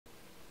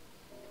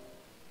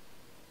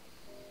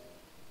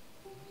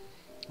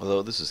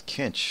Although this is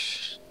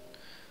Kinch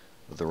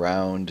with the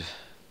round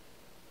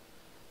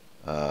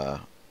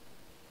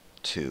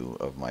 2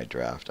 of my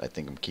draft. I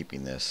think I'm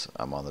keeping this.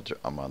 I'm on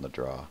the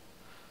draw.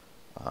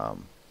 I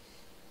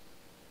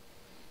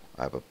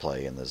have a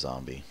play in the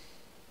zombie.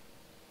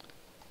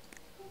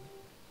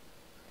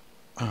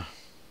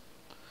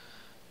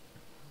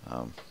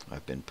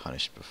 I've been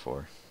punished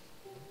before.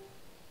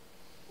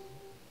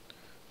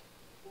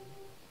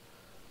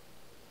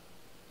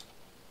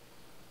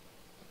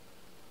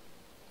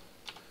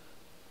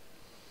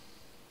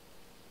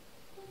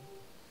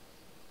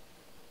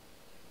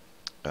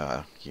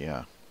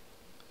 Yeah.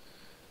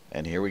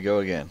 And here we go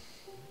again.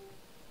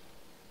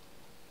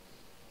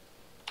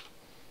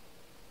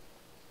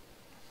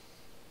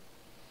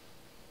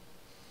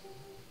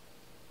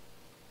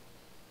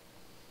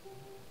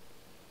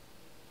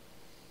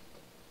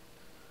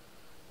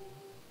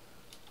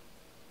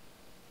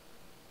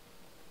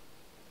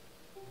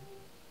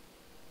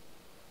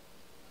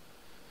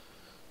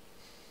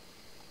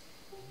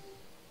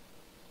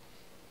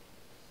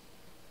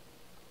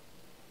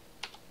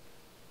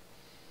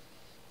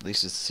 At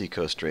least it's the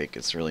Seacoast Drake.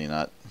 It's really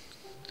not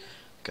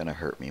gonna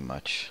hurt me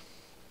much.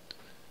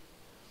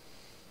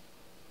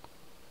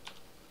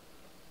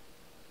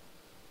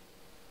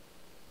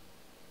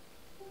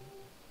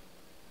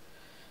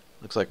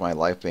 Looks like my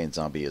Lifebane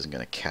zombie isn't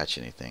gonna catch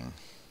anything.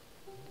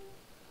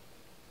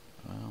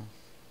 Well,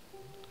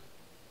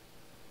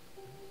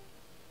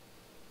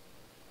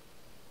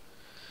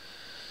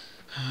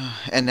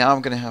 and now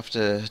I'm gonna have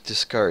to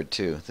discard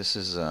too. This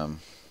is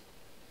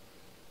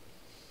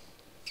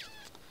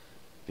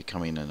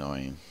becoming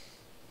annoying.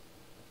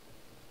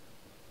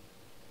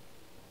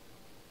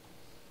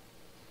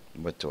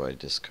 What do I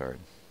discard?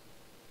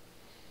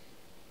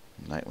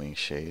 Nightwing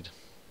Shade.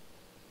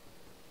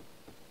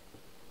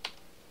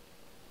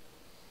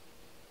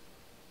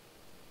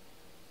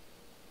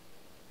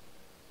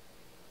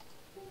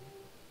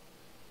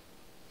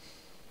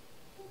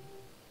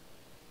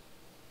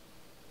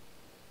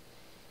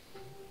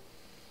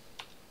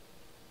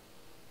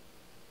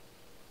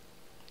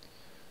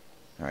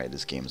 Alright,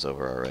 this game's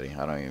over already.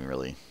 I don't even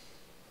really...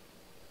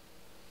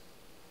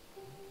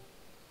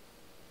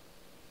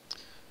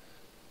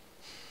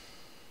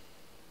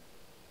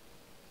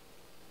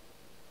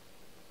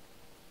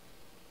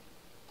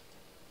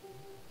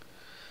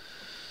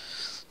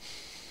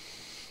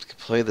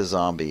 play the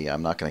zombie.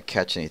 I'm not going to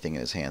catch anything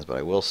in his hands, but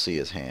I will see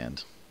his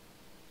hand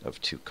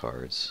of 2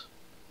 cards.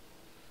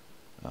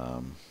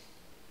 I'll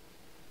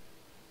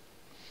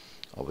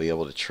be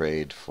able to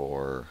trade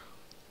for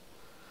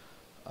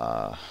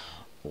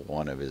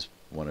one of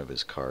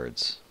his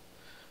cards,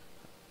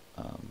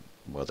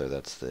 whether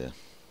that's the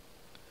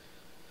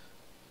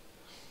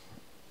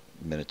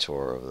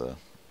Minotaur of the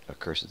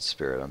Accursed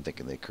Spirit. I'm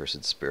thinking the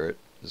Accursed Spirit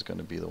is going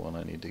to be the one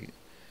I need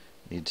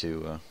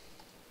to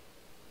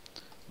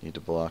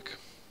block.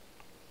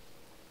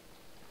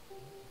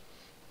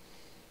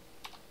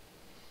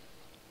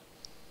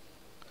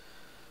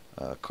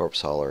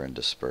 Corpse Hauler and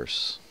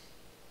Disperse.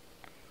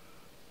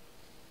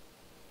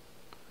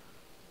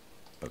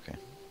 Okay.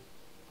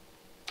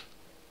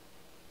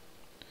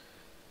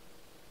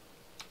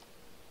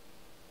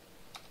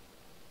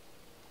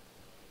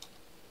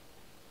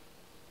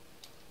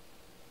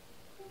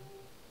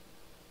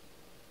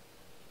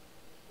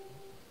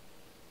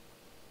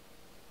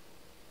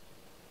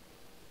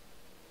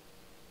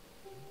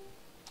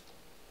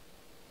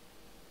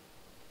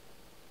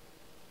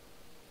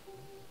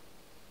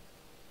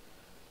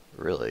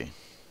 Really?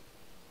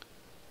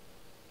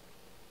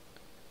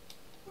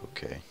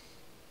 Okay.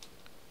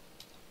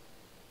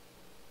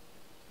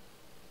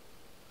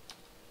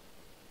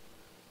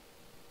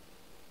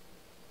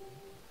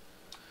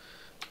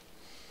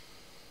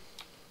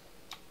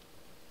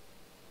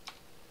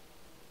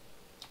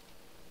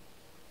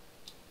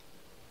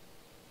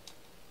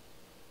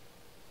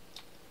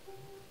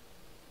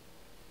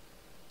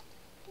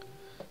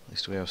 At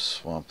least we have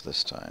Swamp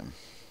this time.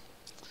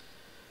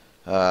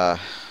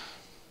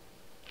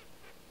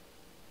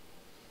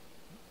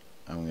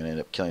 I'm going to end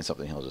up killing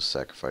something. He'll just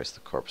sacrifice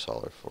the Corpse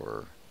Hauler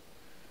for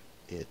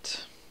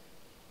it.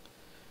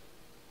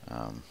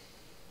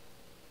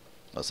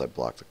 Unless I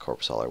block the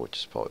Corpse Hauler, which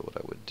is probably what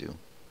I would do.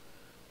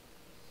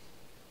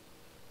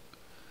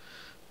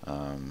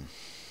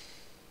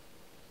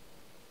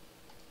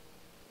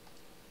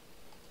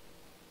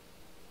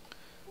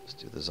 Let's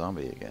do the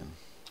zombie again.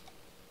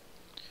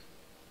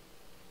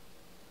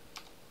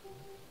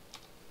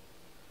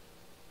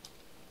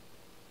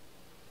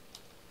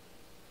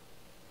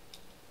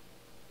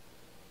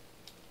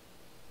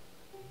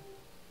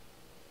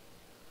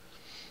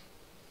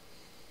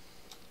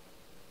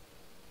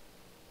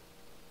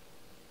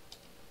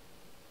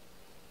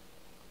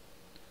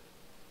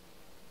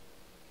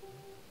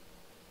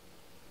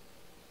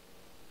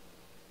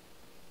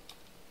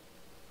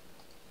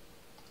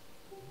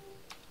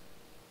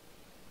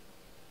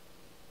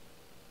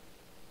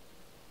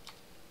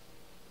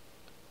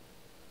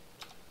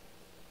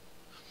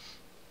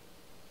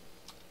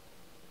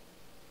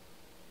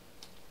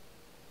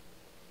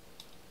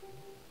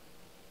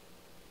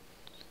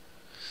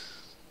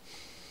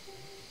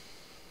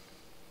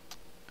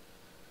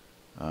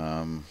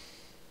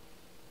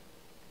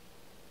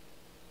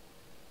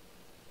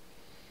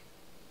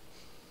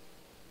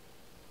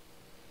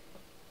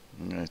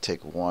 going to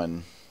take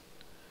one,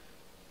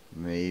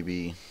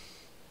 maybe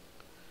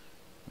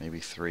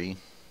three.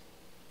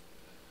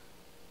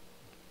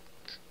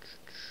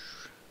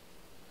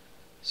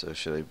 So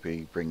should I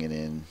be bringing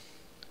in,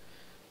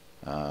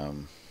 I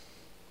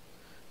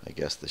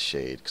guess the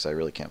shade, because I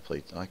really can't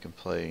play. I can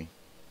play.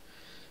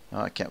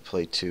 No, I can't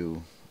play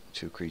two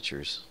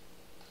creatures.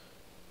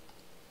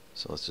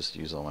 So let's just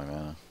use all my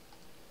mana.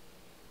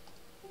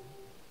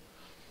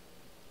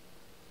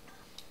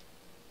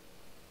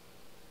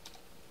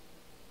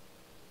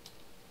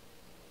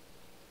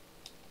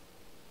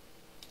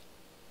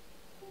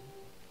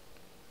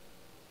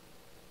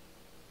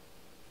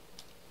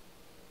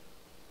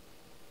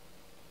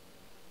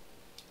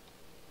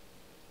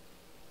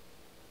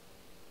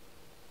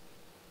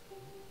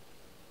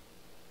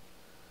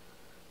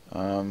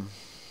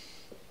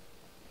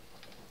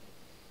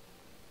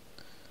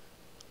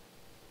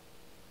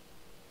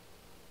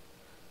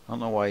 I don't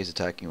know why he's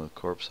attacking with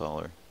Corpse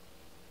Hauler.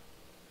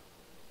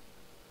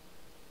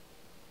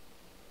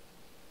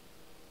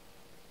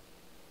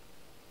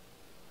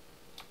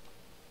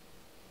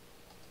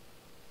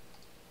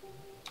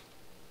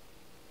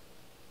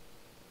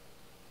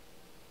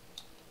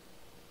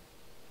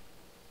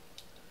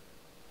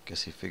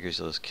 Guess he figures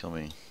he'll just kill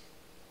me.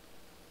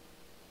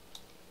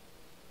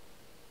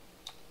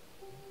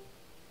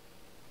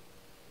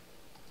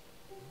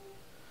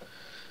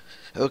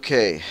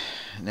 Okay,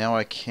 now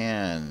I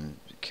can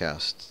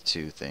cast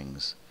two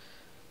things.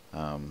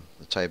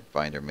 The Type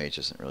Binder Mage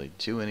doesn't really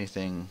do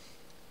anything,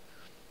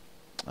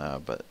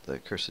 but the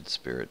Cursed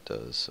Spirit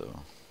does,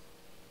 so...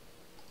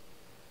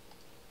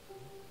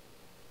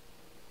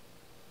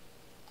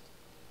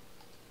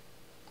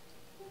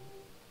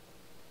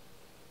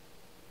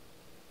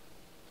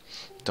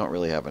 Don't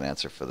really have an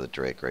answer for the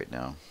Drake right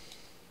now.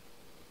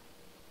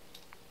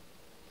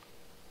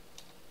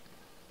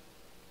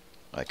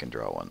 I can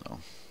draw one, though.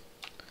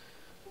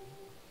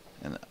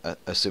 And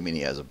assuming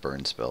he has a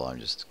burn spell, I'm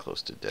just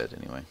close to dead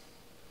anyway.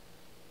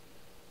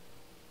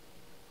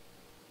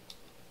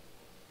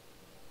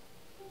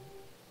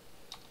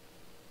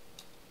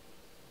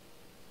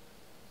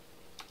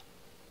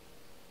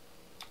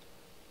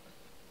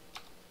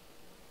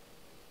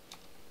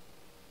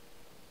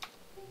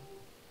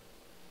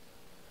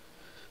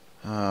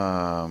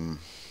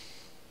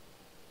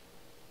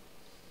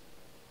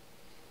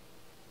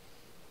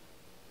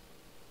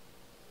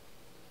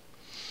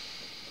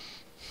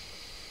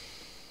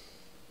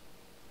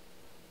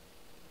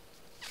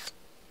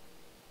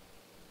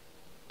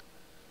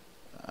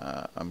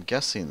 I'm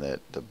guessing that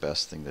the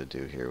best thing to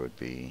do here would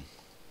be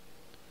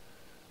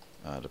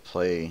to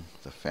play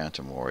the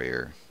Phantom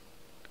Warrior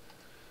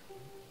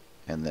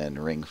and then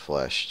Ring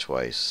Flesh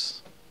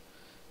twice.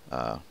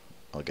 I'll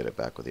get it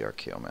back with the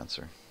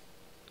Archaeomancer.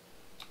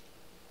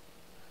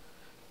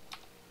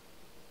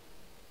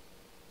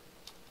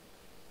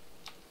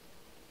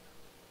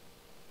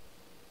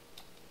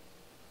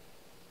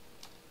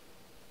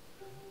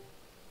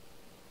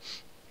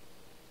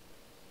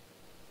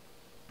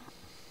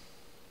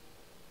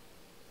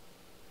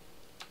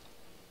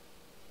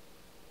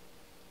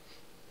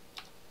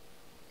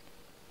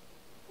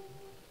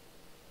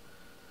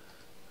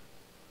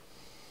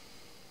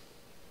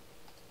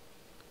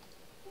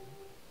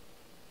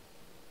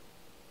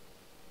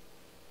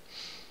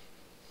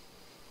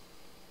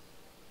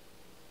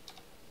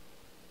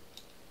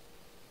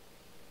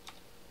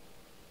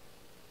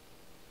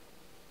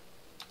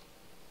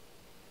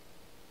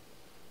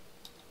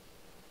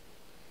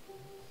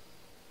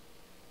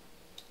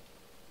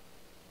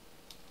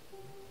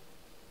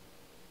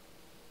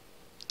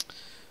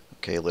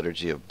 Okay,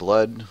 Liturgy of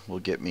Blood will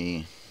get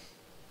me,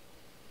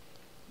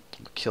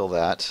 kill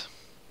that.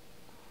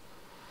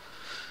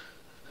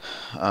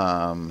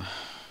 And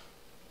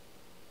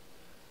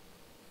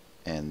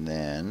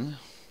then,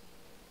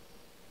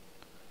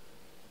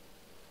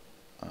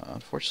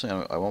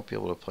 unfortunately, I won't be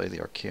able to play the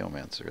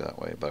Archaeomancer that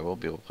way, but I will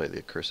be able to play the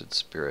Accursed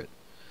Spirit.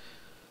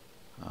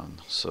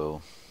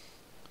 So,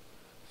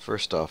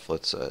 first off,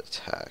 let's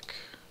attack.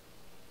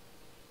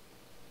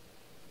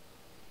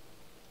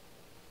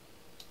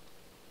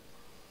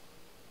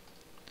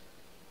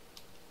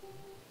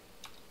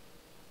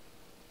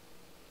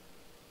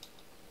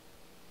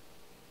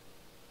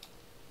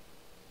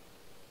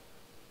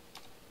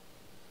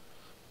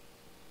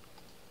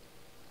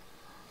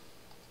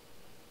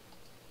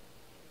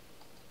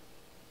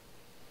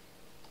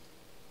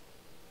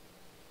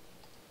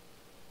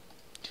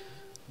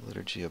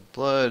 Liturgy of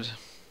Blood,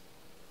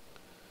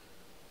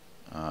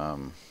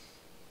 and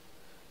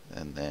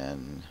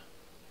then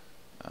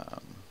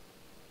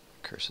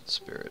Cursed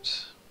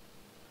Spirit.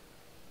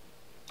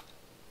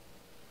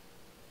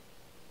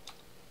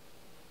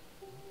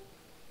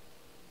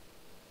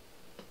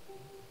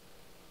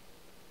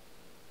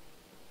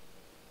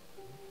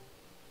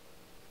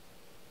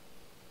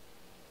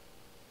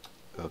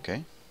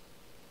 Okay.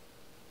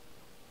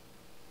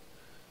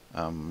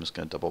 I'm just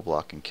going to double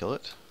block and kill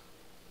it.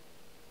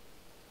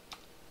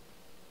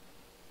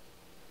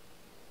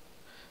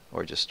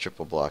 Or just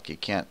triple block. You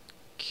can't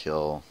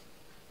kill...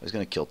 I was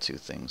going to kill two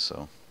things,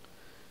 so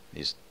You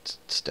just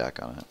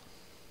stack on it.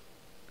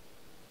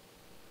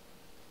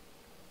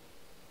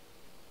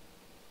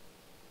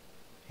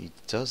 He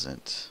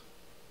doesn't.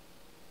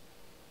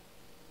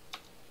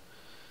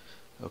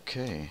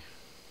 Okay.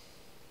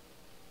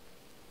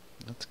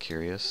 That's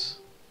curious.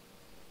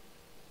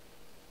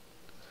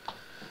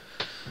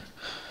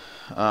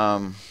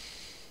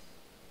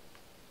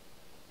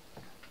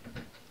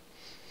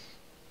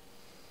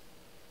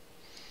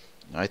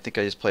 I think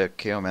I just play a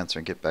Chaomancer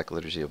and get back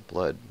Liturgy of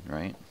Blood,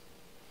 right?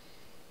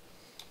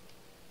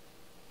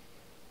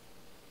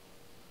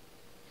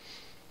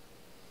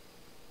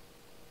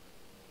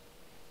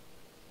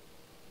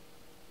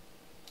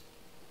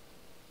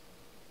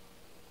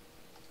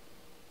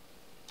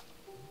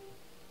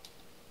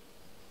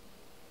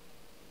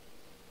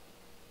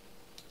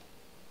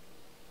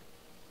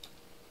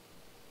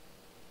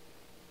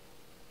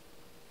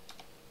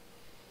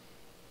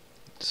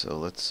 So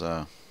let's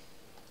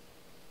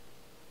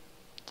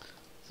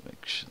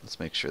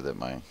make sure that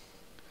my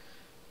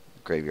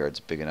graveyard's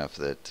big enough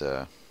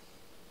that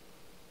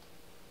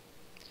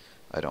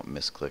I don't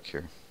misclick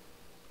here.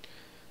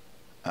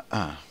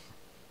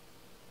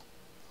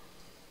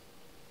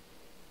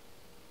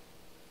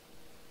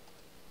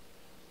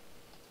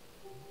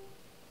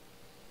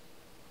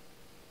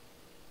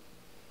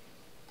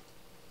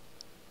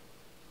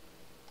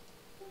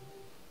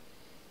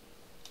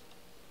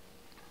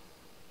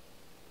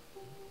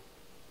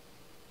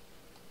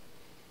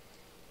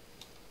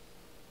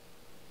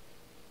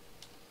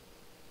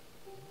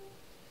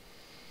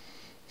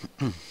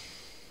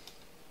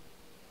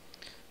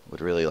 Would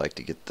really like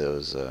to get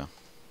those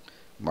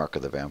Mark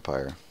of the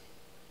Vampire.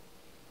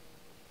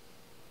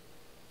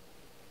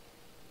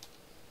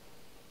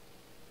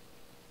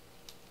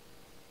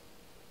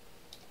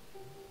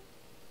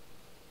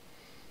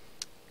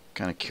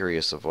 Kind of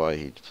curious of why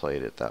he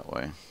played it that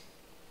way.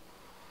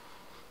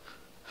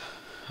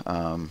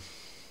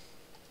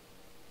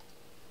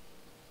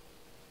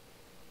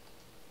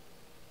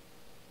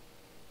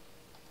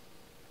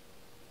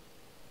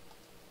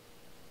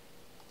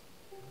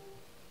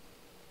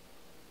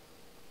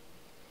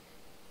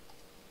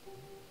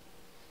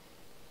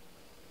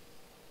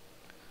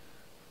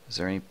 Is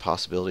there any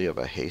possibility of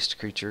a haste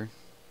creature?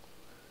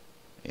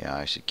 Yeah,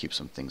 I should keep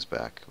some things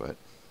back, but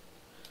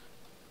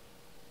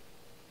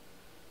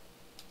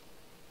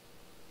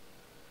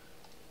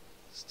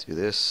let's do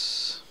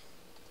this.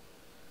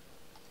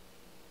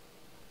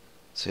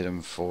 Let's hit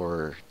him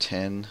for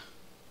 10.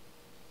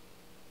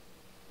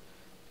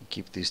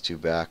 Keep these two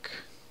back.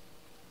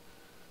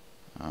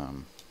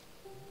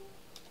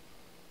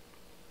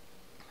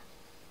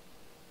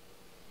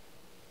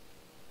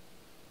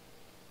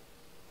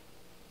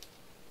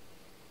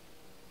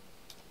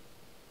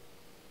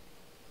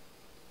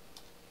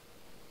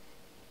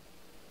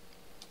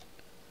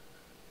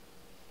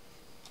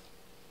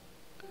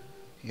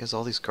 He has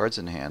all these cards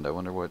in hand. I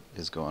wonder what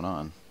is going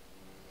on.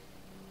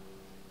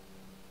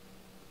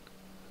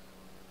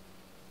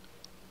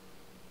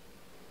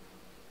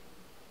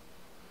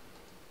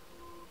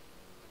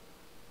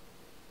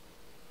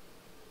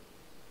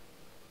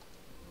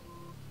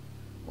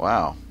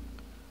 Wow.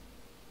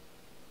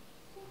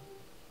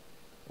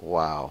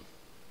 Wow.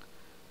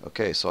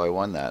 Okay, so I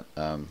won that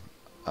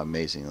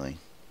amazingly.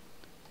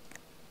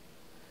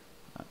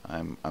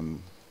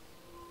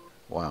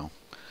 Wow.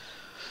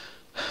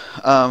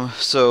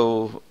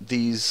 So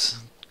these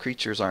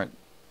creatures aren't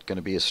going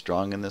to be as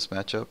strong in this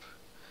matchup.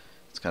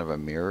 It's kind of a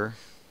mirror.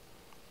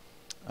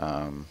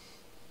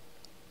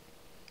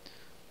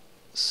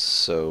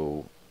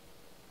 So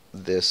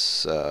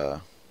this,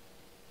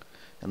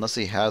 unless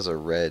he has a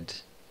red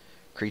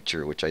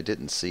creature, which I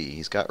didn't see,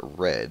 he's got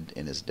red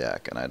in his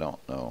deck, and I don't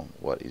know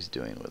what he's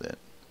doing with it.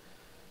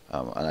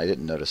 And I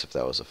didn't notice if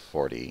that was a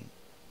 40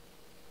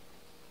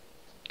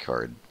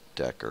 card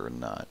deck or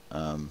not.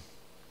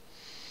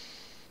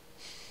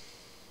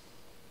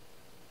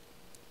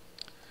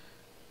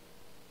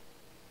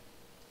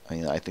 I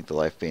mean, I think the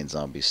Lifebane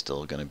Zombie is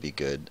still going to be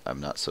good. I'm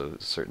not so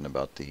certain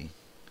about the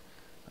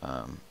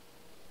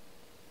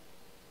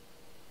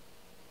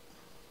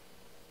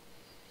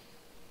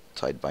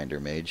Tidebinder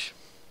Mage.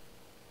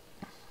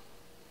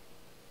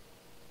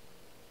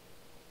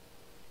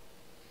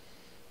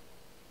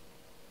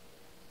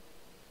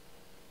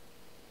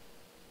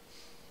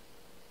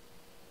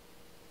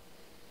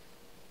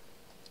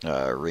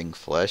 Ring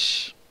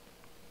Flesh.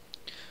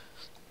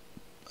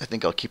 I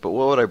think I'll keep it.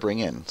 What would I bring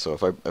in? So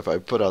if I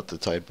put out the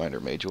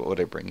Tidebinder Mage, what would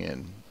I bring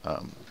in?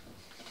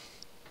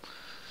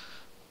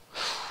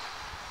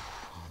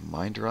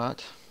 Mind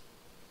Rot,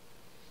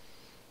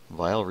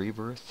 Vile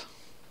Rebirth,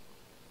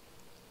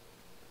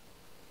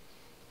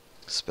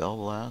 Spell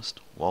Blast,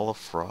 Wall of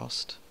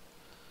Frost.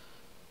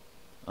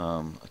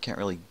 I can't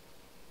really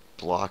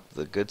block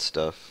the good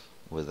stuff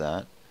with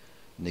that.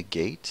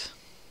 Negate.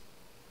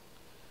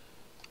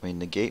 I mean,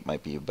 Negate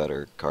might be a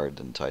better card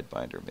than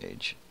Tidebinder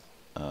Mage.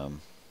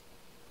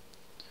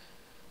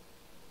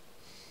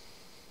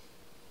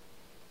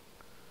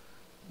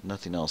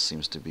 Nothing else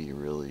seems to be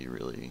really,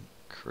 really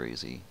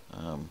crazy.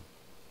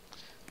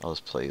 I'll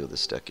just play with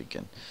this deck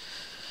again.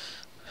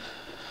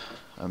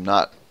 I'm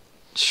not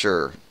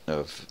sure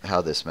of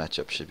how this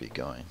matchup should be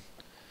going.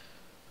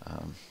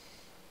 I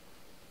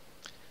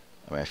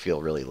mean, I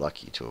feel really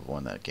lucky to have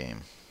won that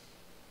game.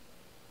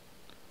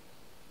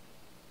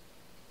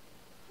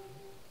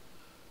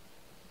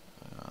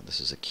 This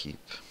is a keep.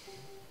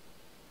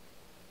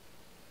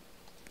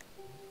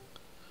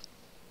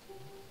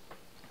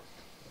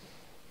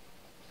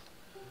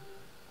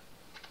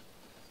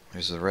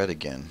 There's the red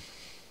again.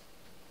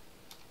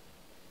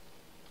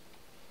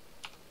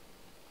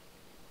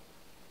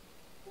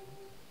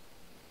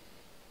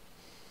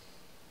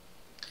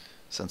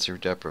 Sensory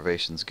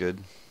deprivation's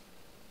good.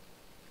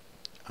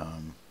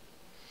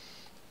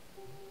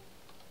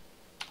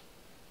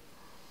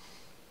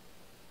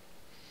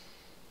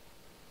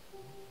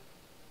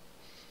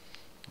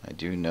 I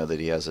do know that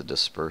he has a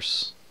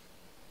disperse.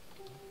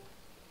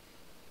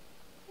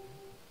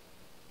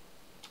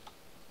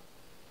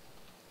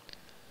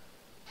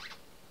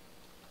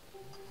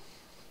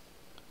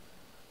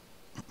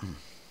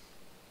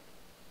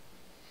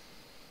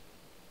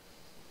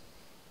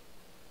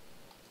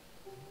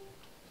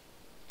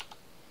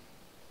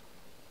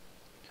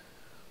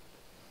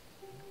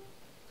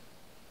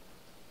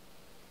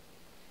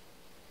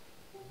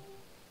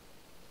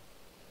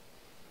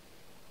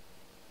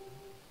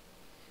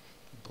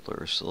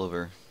 Blur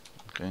silver.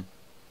 Okay.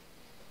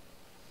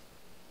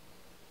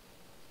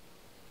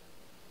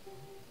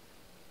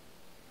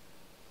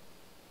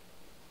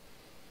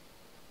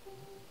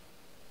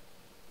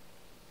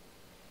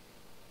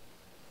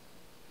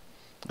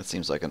 That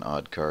seems like an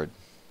odd card.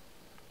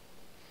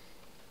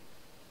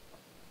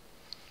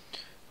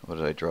 What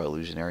did I draw?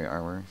 Illusionary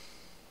armor.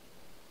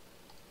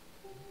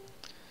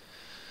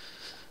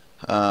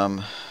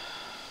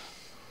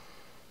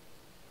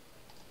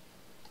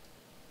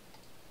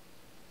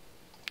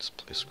 Just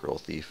play Scroll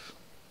Thief.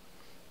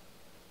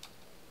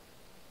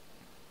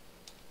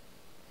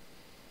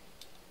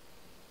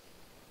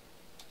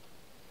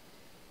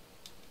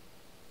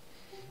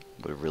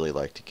 Would really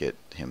like to get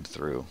him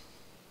through.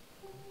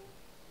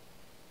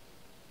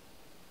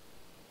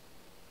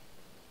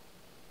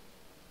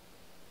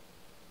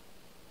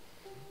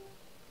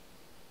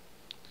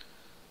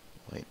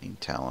 Lightning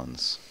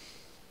Talons.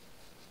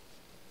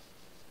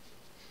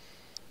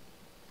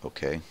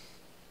 Okay.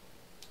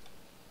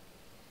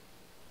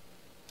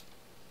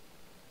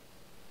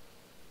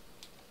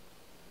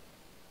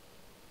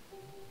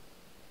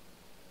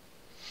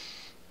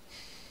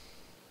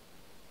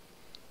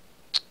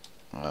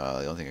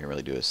 The only thing I can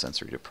really do is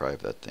sensory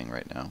deprive that thing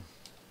right now.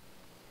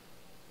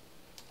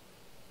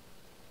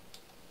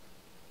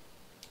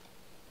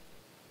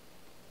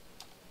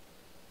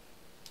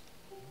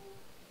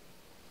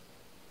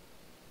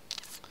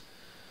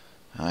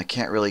 I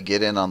can't really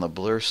get in on the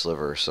blur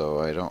sliver,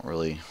 so I don't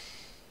really...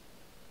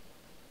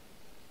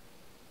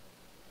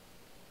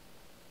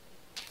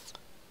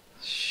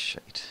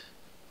 Shite.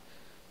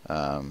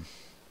 I've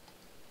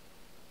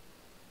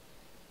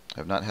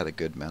not had a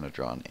good mana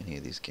draw in any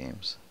of these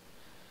games.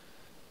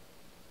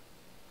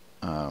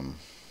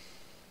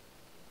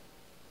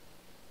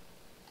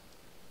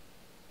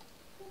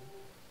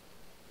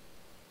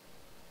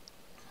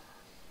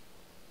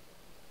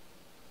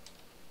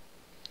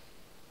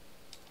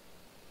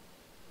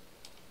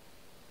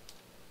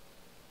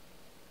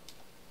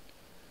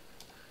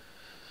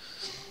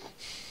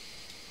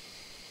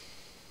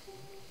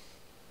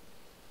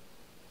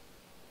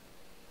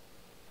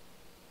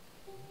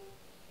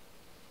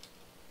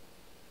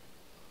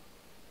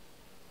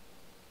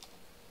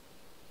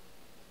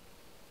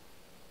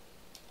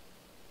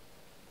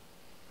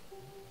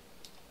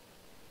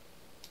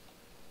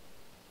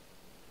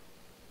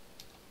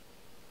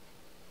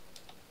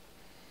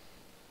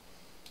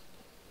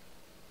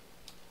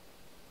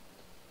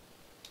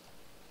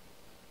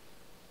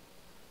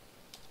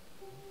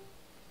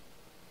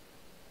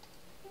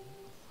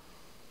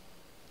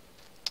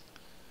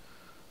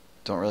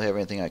 Don't really have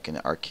anything I can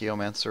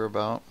Archaeomancer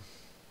about.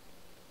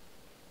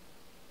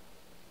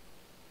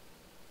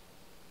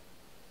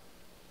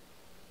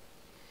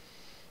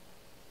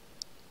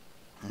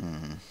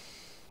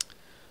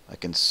 I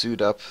can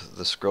suit up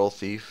the Scroll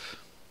Thief,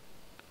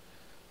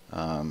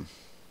 which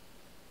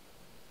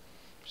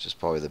is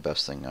probably the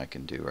best thing I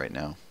can do right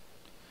now.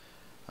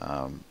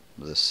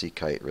 The Sea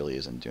Kite really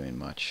isn't doing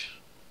much.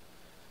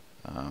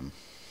 I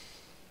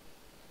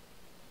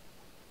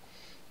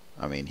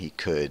mean, he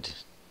could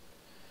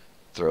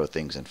throw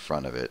things in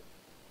front of it.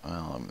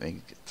 Well, I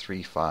mean,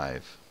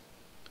 3/5.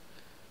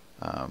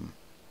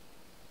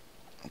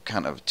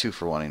 Kind of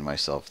 2-for-1ing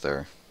myself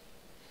there.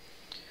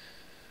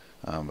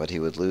 But he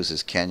would lose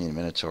his Canyon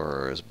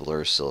Minotaur or his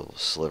Blur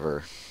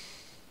Sliver.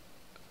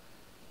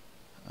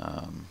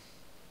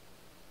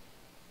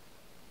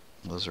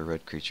 Those are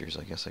red creatures.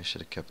 I guess I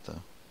should have kept the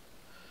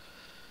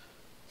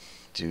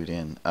dude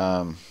in.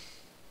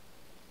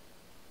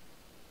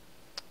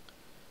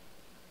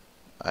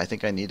 I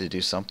think I need to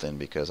do something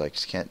because I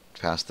just can't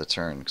pass the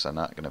turn because I'm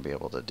not going to be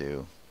able to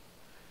do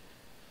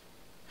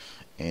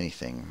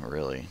anything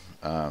really.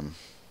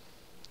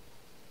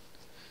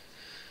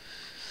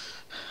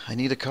 I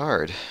need a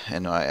card,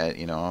 and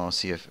you know, I'll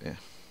see if.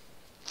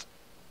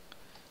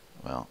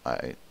 Well,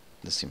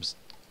 this seems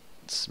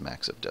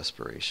smacks of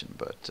desperation,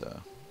 but.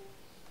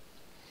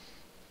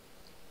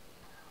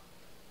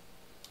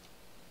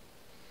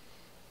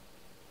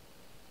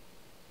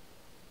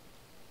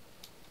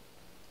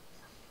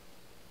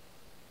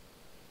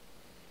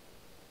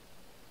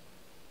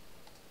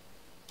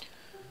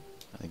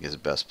 I think his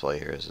best play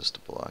here is just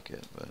to block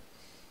it, but.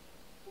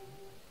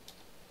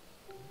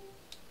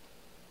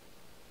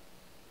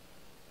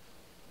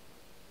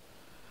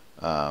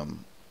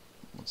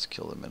 Let's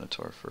kill the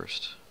Minotaur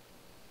first.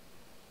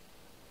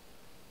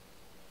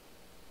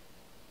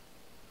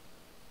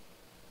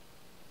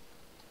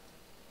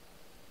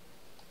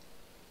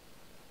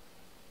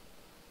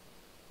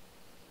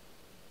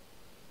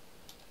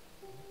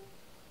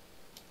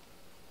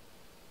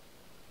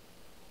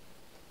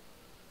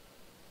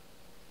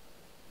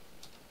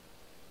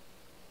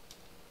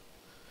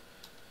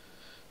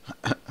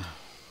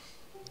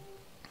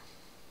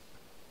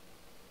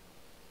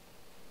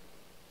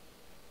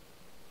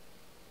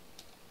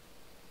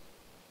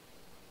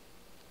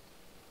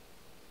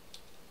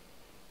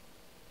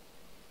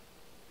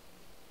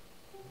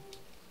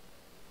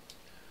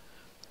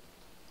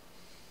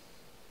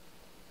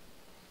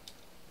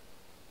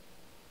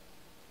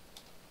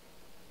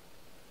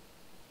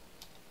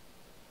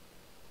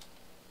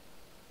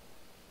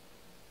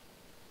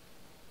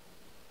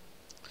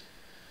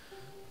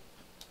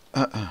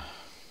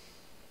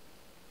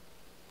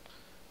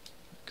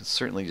 Could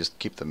certainly just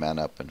keep the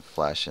mana up and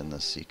flash in the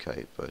Sea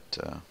Kite, but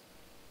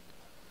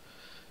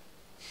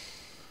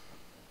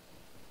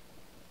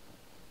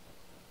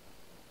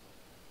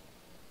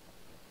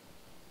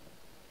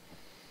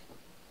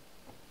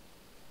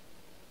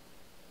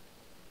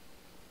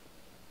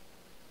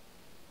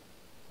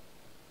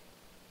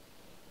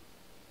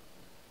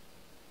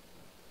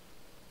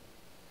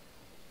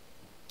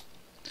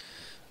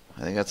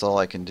I think that's all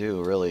I can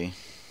do, really.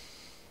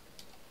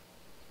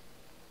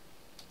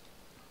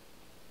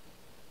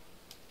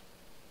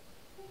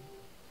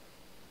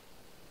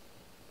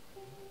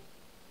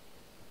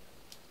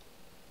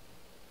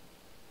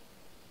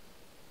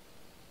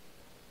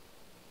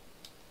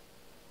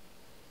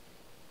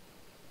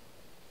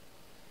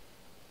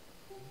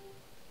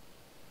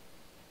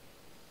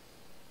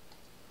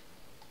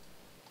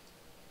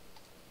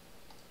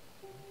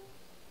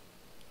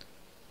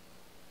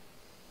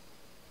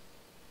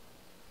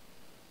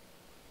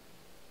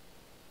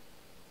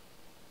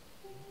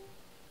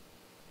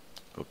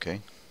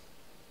 Okay.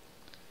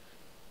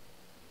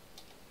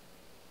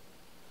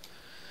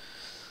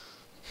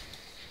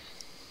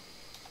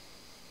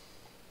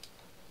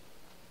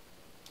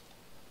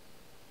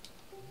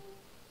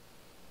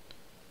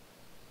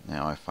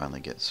 Now I finally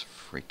get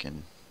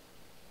freaking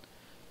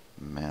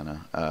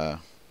mana. I'm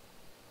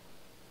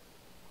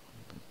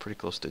pretty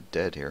close to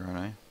dead here, aren't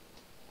I?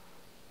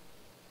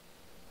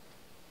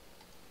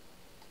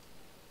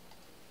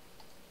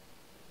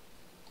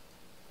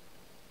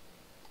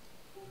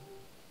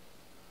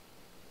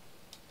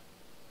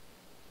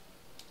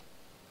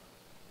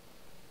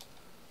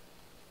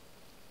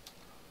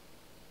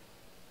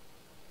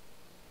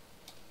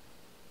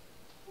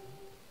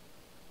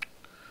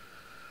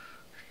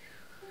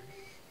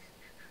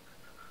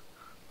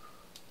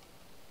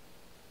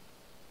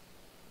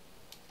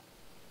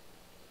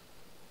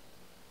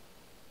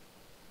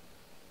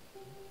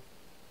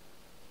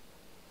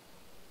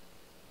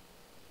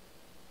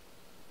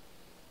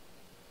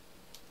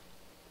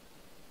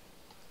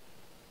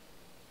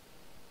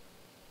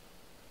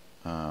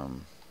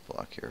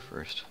 Block here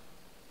first.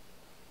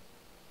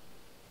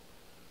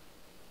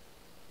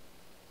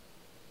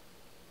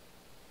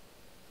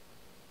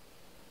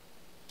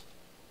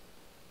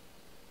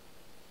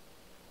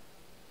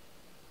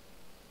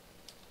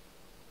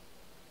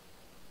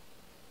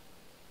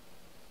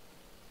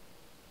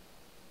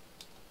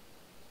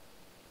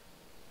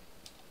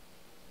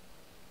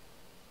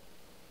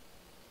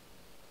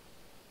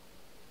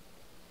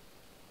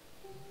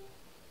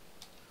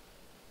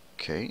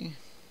 Okay.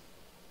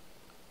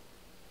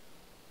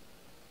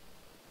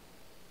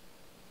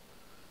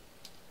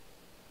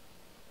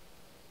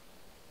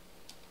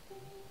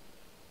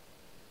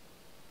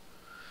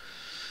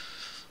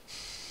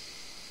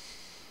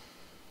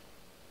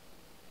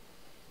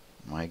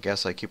 I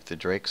guess I keep the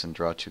Drakes and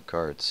draw 2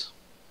 cards.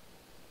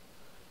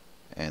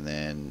 And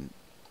then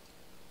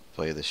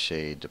play the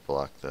Shade to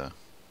block the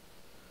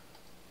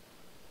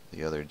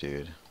other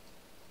dude.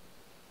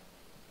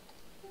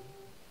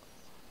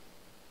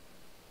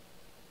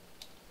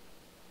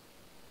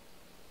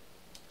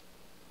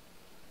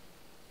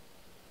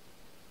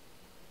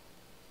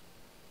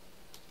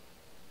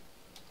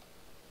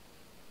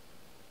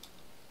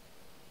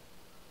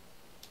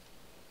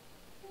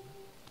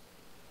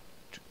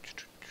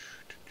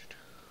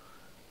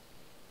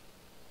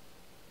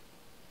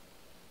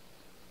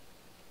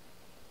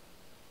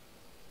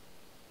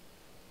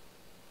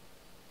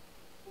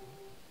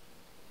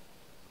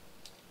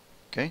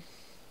 Okay.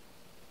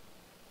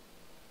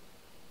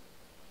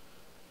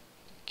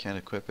 Can't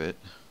equip it.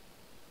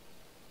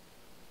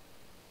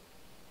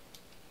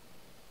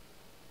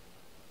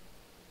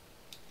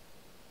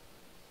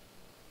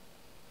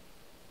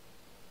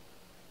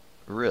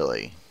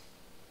 Really?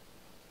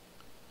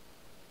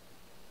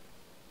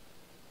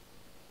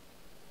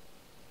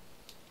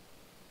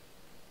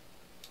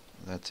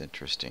 That's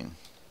interesting.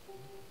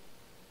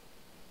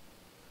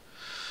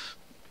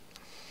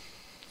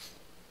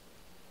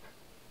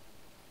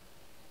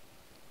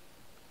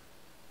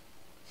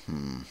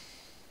 Hmm.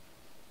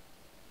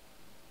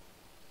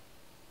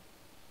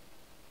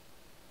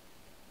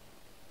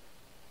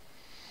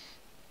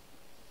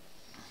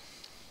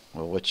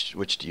 Well,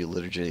 which do you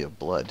liturgy of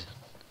blood?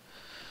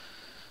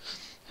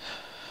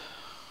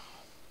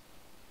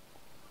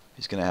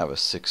 He's gonna have a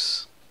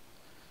 6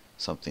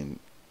 something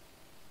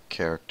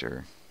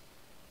character.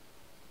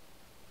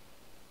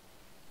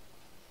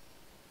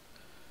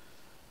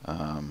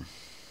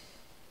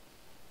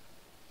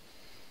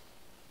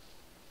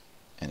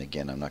 And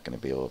again, I'm not going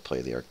to be able to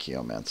play the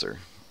Archaeomancer.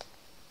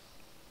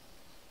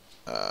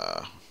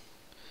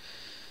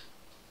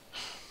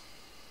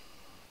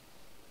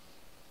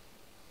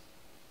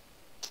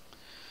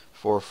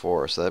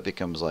 4/4, so that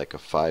becomes like a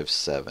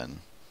 5/7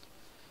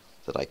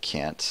 that I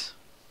can't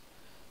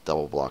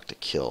double block to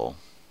kill.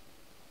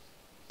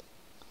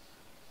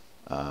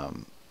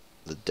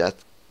 The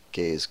Death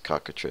Gaze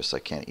Cockatrice I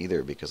can't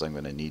either because I'm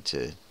going to need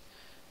to.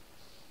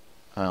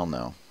 I don't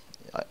know.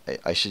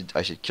 I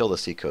should kill the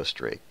Seacoast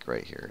Drake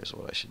right here is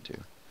what I should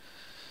do.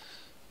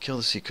 Kill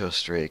the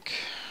Seacoast Drake.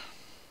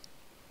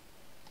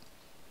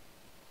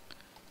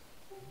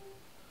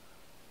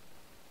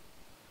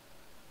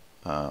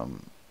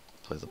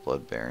 Play the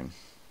Blood Baron.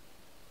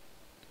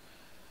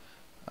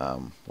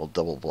 We'll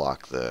double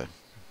block the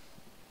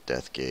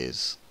Death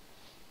Gaze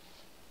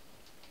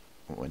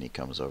when he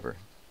comes over.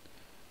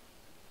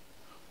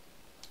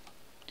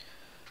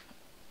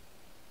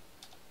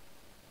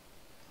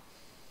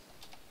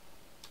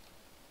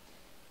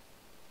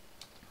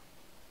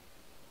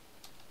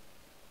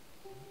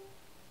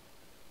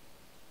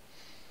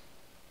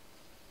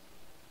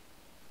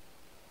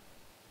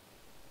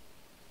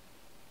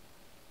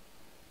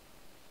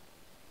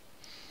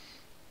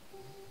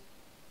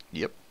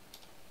 Yep.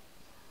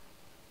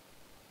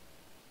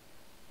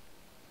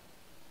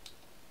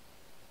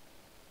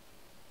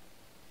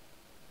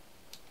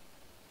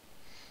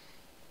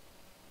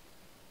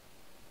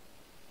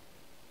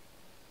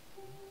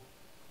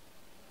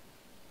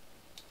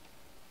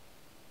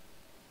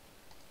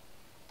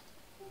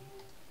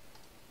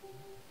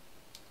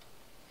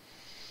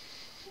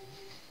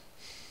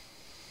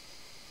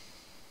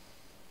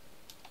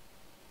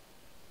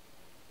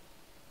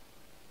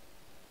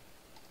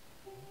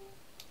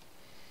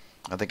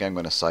 I think I'm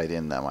going to side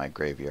in that my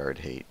Graveyard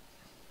Hate,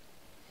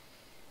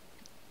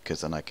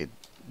 because then I could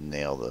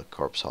nail the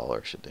Corpse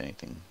Hauler should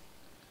anything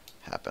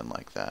happen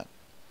like that.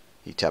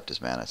 He tapped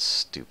his mana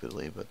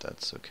stupidly, but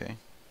that's okay.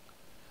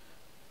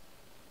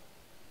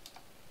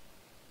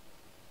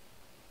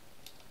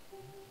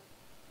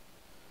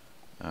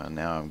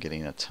 Now I'm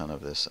getting a ton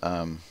of this.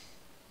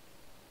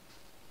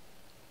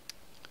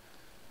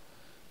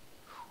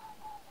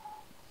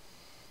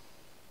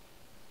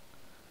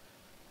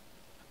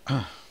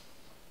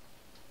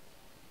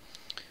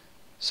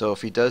 So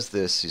if he does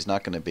this, he's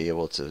not going to be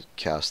able to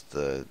cast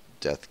the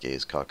Death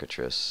Gaze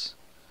Cockatrice.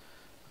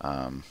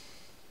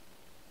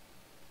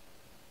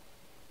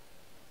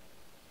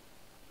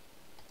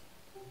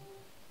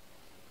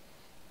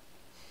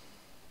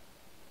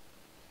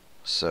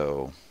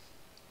 So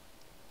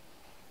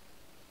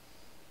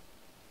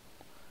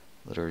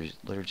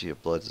Liturgy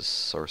of Blood's a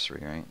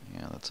sorcery, right?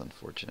 Yeah, that's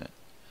unfortunate.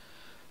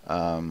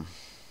 I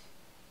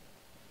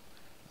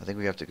think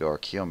we have to go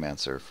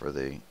Archaeomancer for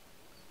the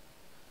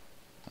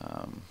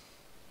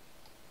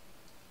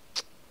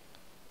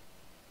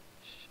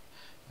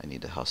I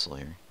need to hustle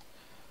here.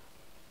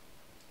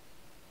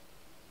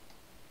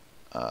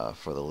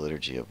 For the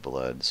Liturgy of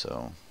Blood,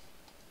 so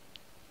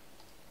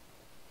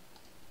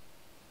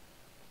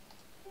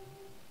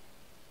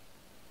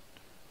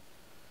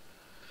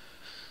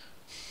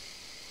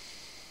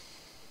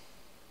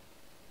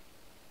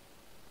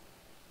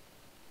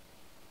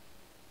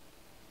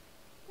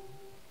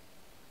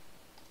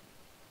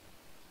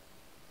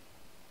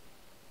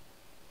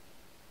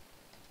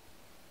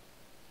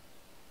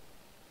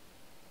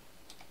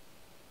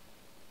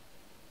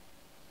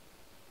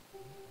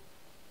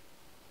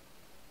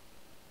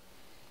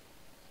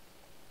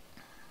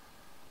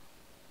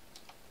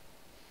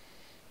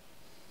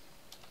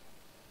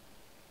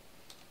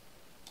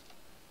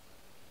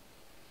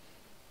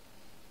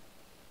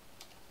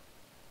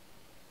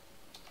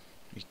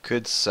we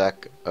could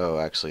sack. Oh,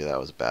 actually, that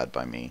was bad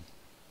by me.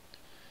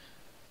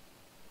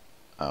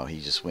 Oh, he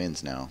just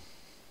wins now.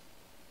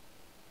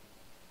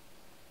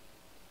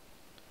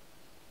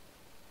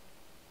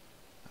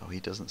 Oh, he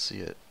doesn't see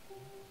it.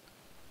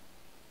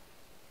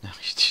 No, you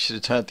should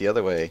have done it the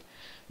other way.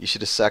 You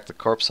should have sacked the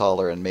Corpse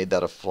Hauler and made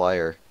that a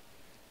flyer.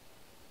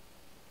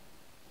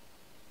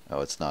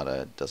 Oh, it's not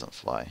a. It doesn't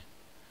fly.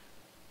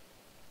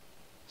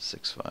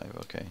 6/5.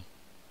 Okay.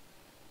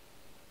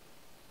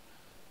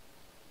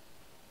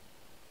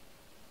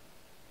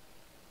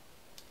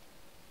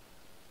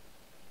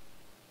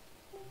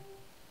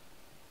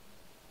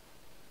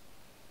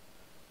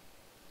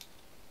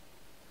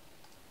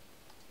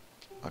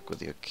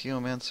 a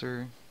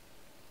Geomancer.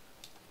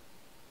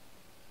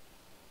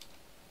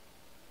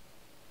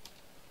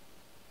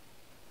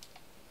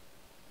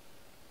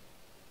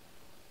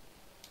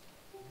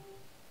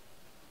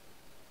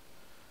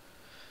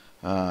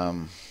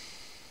 I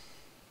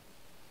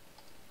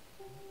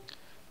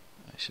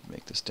should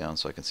make this down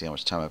so I can see how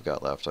much time I've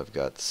got left. I've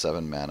got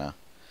 7 mana.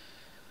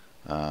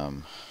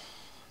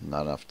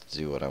 Not enough to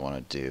do what I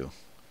want to do.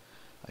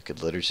 I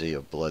could liturgy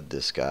of blood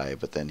this guy,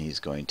 but then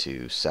he's going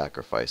to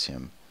sacrifice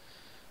him.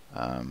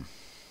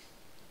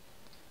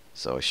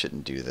 So I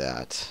shouldn't do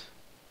that.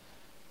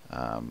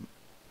 I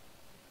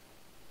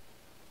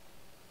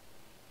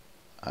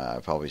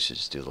probably should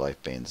just do the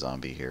Lifebane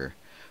Zombie here,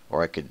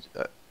 or I could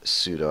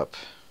suit up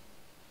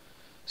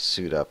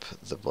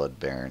the Blood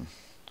Baron.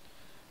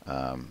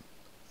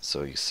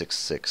 So he's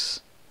 6/6.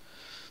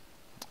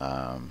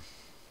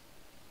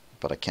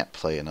 But I can't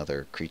play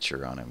another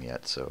creature on him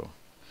yet, so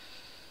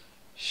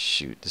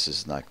shoot, this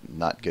is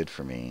not good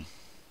for me.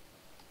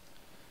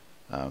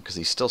 Because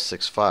he's still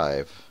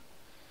 6/5.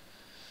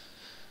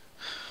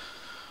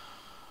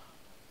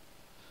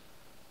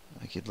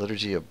 I could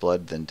Liturgy of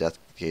Blood, then Death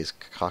Gaze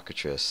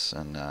Cockatrice,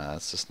 and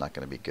that's just not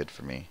going to be good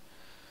for me.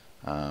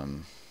 I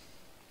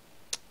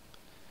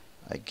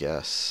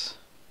guess.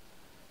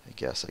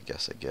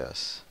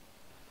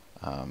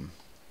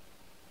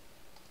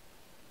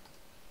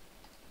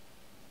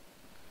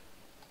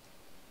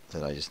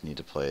 That I just need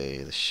to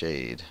play the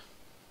Shade.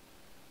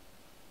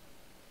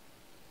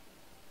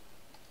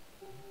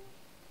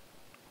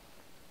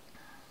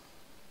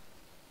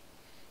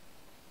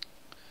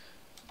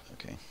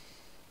 Okay.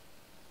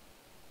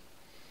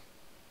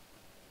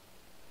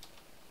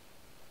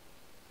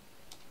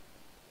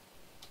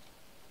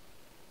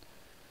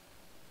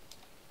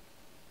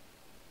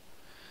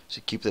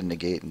 Should keep the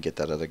negate and get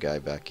that other guy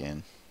back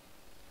in.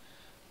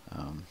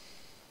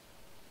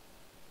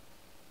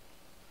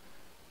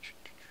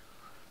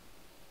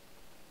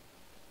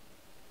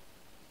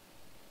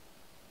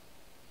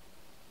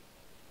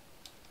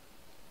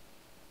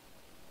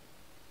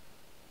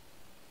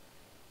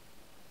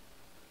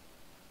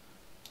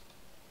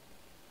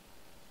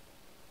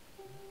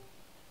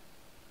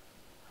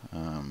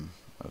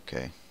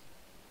 Okay.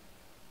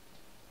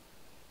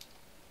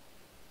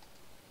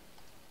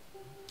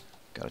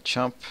 Got a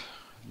chump.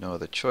 No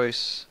other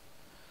choice.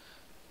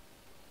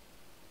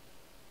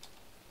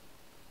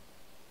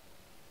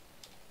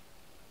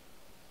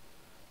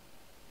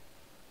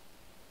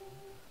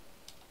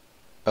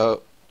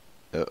 Oh.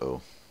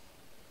 Uh-oh.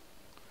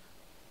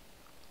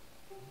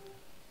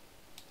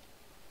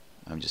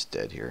 I'm just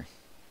dead here.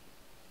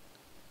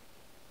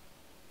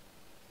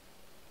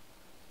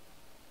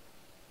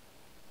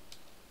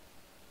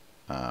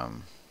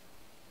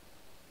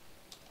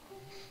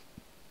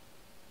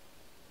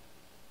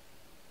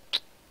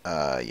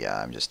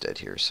 Yeah, I'm just dead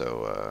here,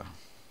 so,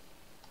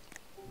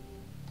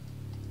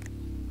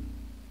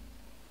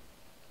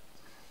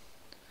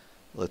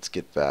 let's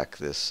get back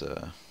this,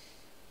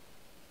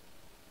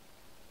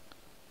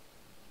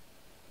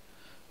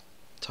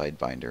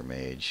 Tidebinder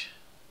Mage.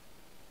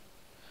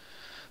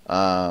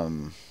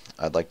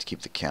 I'd like to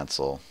keep the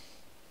cancel.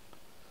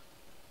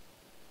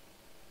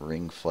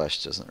 Ring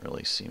Flesh doesn't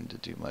really seem to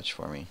do much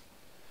for me.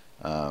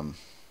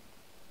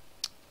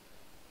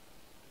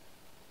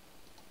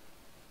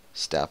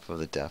 Staff of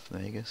the Deaf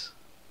Magus,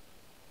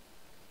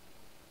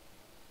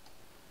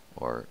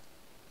 or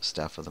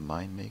Staff of the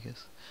Mind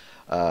Magus.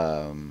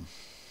 I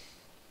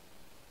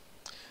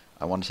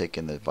want to take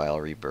in the Vile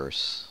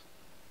Rebirths.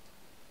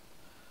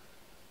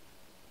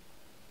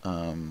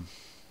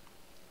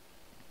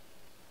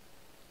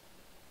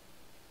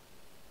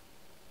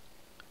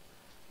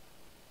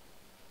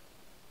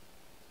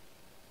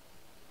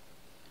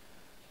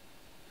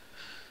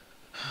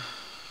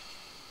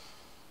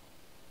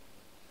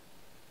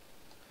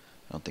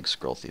 I don't think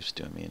Scroll Thief's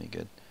doing me any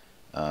good.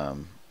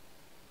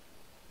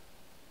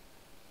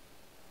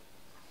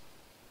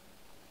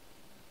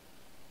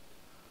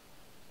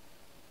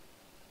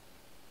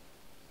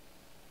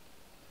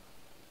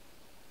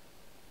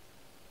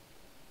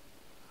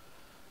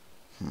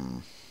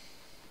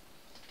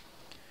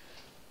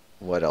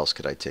 What else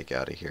could I take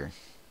out of here?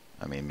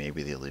 I mean,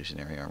 maybe the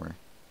Illusionary Armor.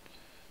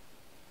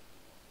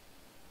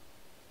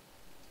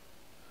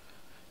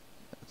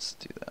 Let's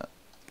do that.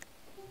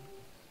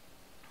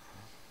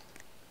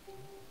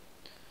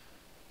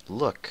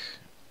 Look,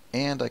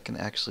 and I can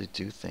actually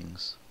do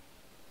things.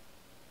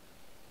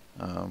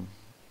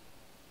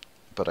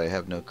 But I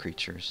have no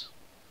creatures.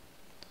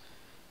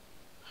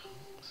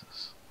 This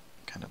is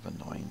kind of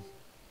annoying.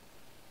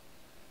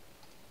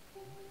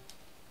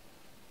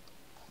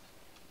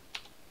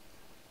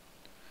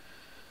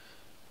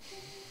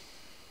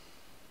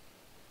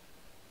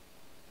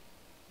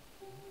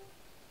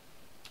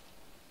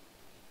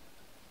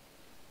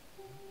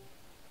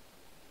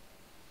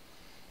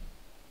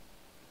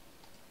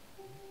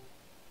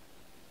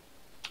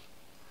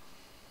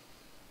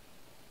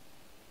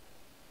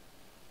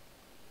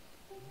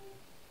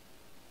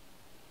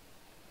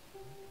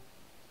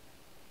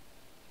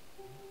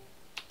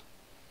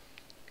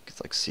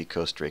 like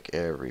Seacoast Drake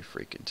every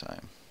freaking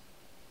time.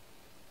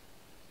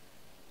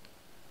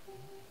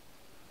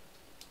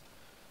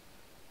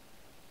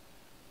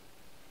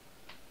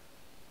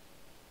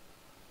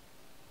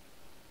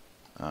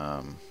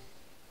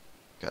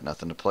 Got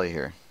nothing to play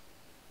here.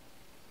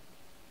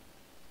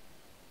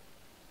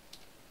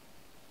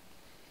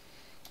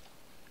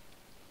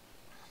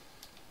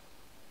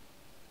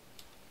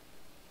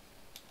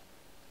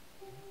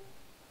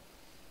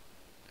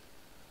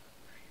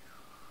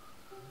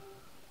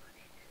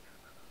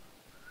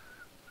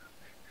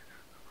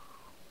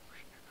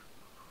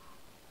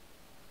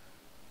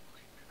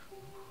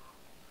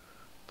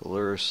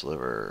 Blur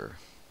Sliver.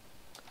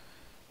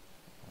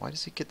 Why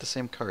does he get the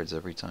same cards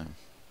every time?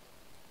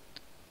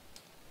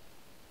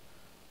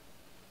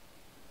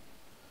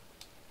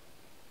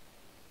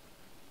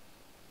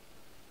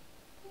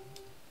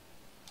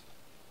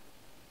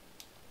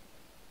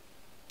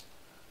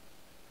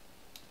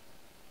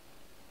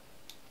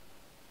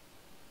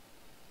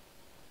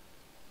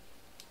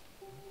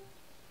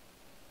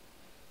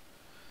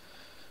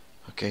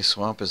 Okay,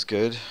 Swamp is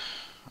good.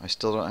 I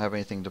still don't have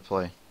anything to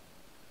play.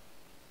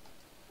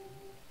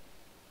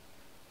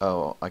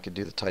 Oh, I could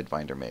do the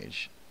Tidebinder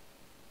Mage.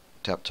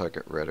 Tap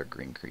target red or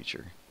green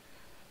creature.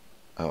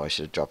 Oh, I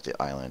should have dropped the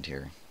island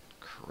here.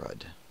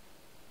 Crud.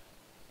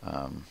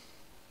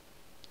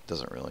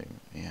 Doesn't really...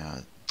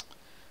 Yeah.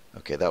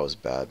 Okay, that was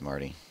bad,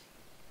 Marty.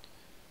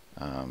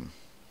 I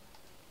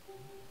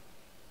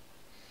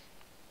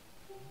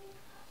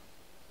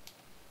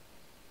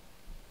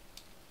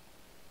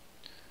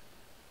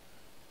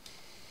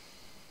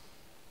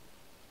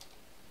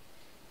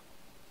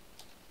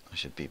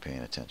should be paying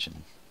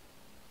attention.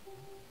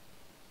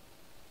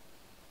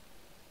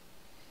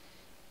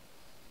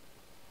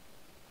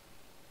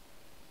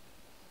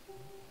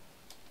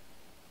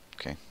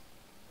 Okay.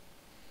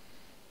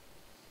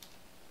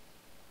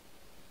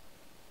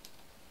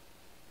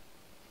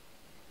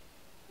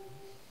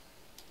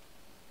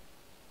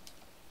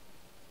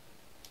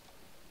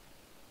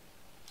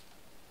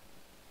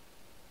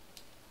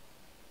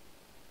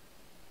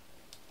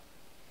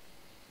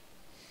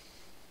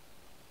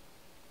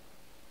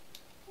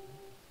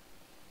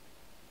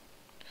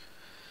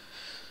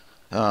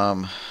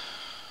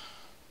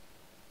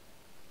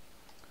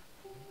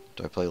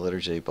 Do I play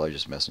Liturgy? Probably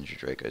just Messenger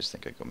Drake. I just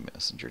think I go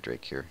Messenger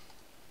Drake here.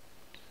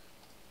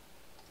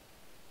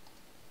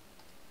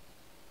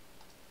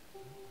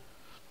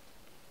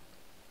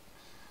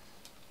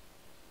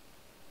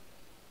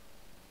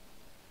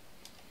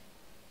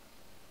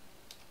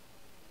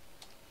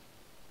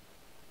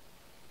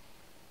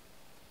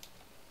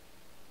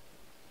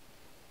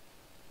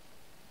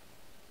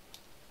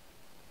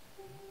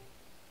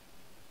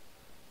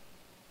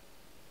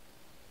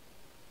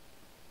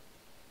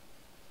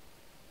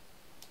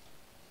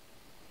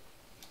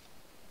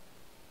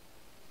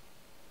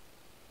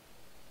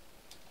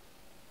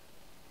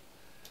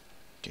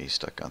 Okay, he's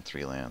stuck on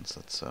 3 lands.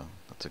 That's a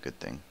good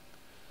thing.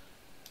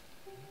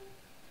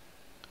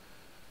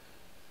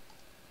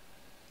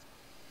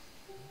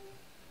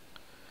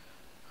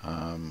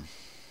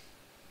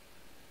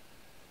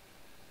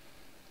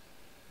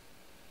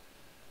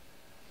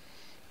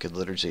 Good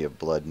Liturgy of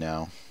Blood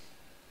now.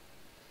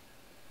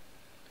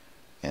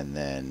 And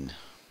then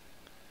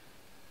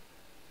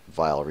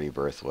Vile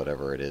Rebirth,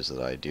 whatever it is that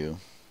I do.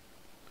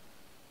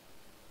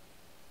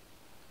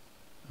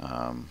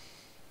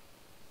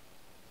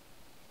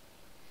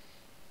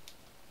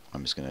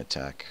 I'm just going to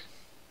attack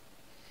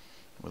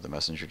with a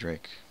Messenger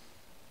Drake.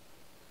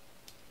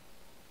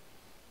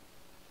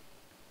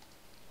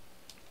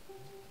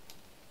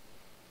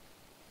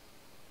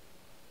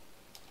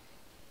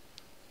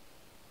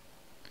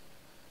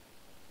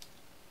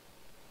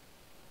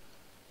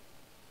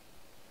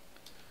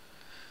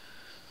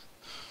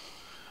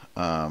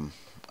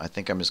 I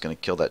think I'm just going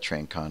to kill that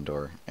Train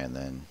Condor and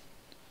then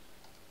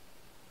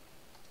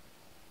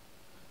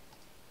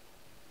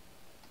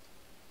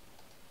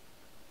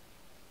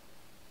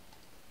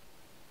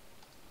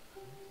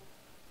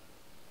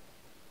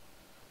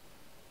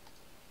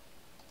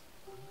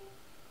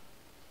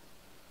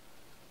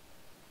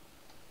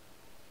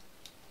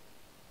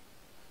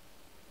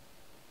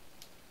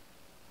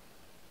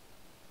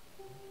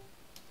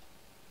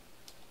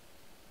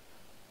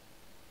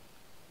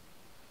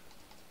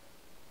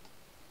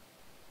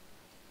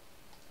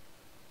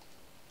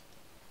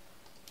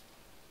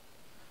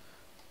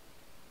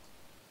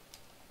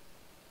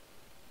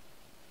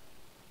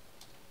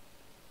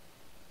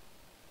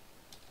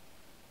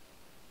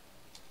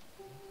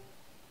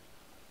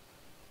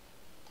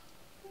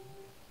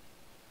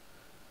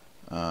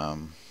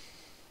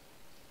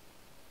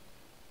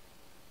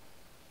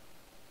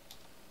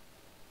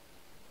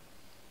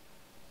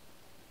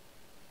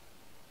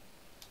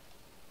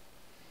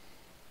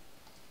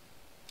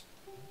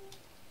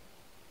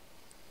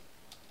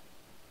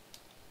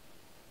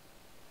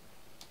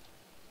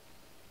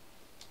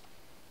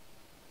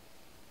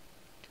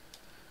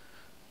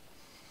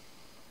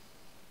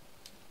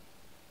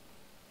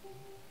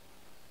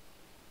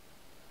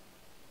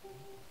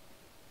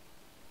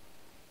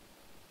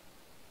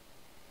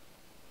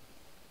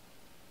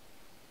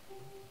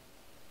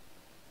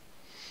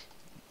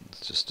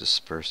just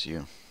disperse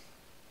you.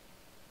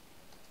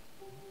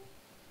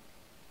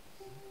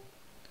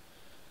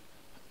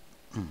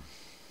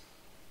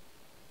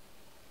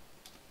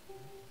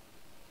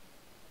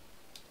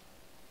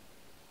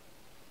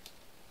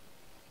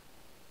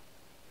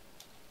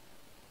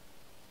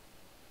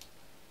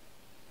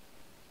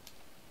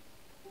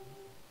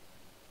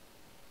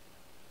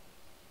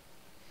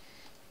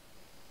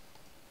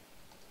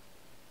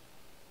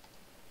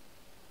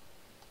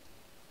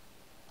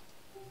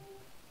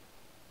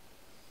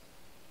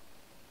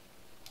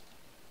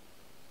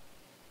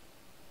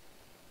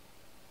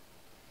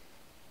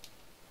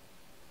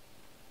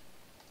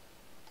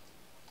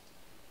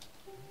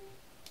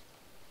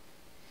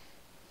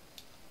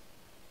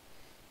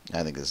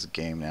 I think this is a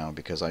game now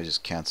because I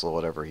just cancel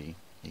whatever he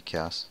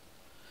casts.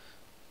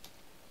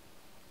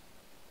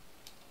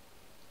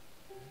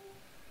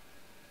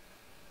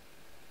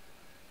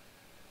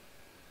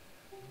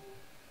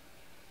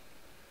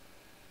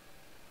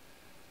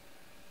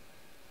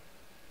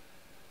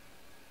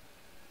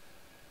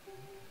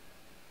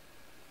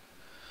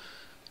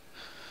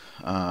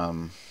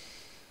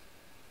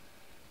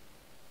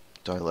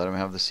 Do I let him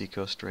have the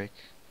Seacoast Drake?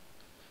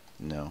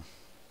 No.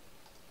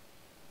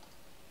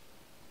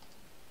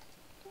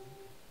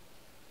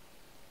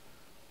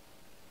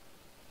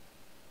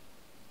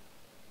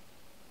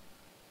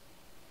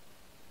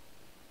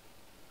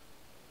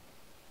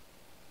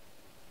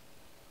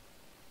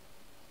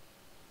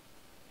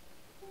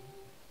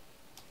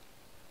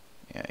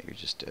 Yeah, you're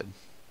just dead.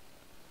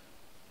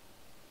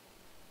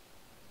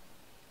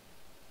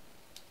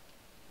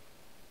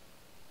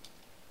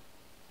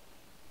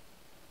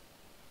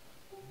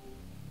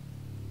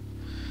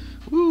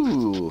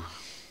 Woo!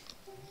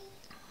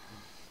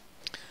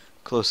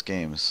 Close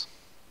games.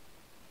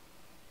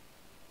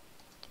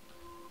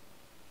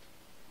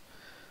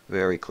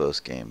 Very close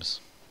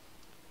games.